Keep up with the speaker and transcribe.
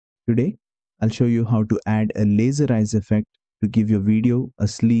Today, I'll show you how to add a laser eyes effect to give your video a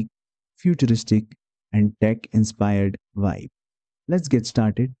sleek, futuristic, and tech-inspired vibe. Let's get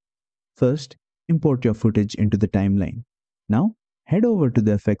started. First, import your footage into the timeline. Now, head over to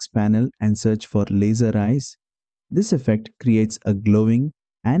the effects panel and search for laser eyes. This effect creates a glowing,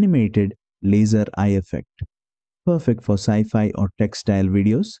 animated laser eye effect. Perfect for sci-fi or tech-style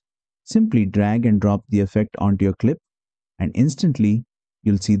videos. Simply drag and drop the effect onto your clip and instantly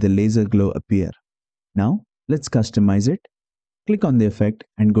you'll see the laser glow appear. Now, let's customize it. Click on the effect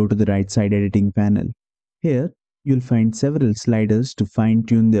and go to the right side editing panel. Here, you'll find several sliders to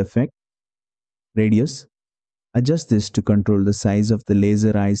fine-tune the effect. Radius. Adjust this to control the size of the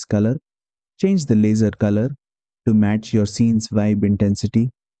laser eyes color. Change the laser color to match your scene's vibe intensity.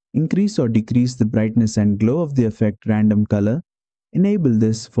 Increase or decrease the brightness and glow of the effect random color. Enable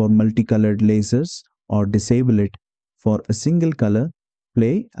this for multicolored lasers or disable it for a single color.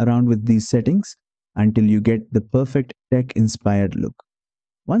 Play around with these settings until you get the perfect tech-inspired look.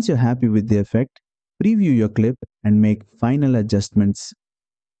 Once you're happy with the effect, preview your clip and make final adjustments.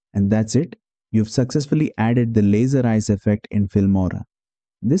 And that's it. You've successfully added the laser eyes effect in Filmora.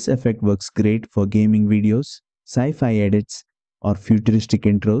 This effect works great for gaming videos, sci-fi edits, or futuristic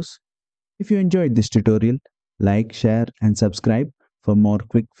intros. If you enjoyed this tutorial, like, share, and subscribe for more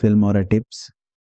quick Filmora tips.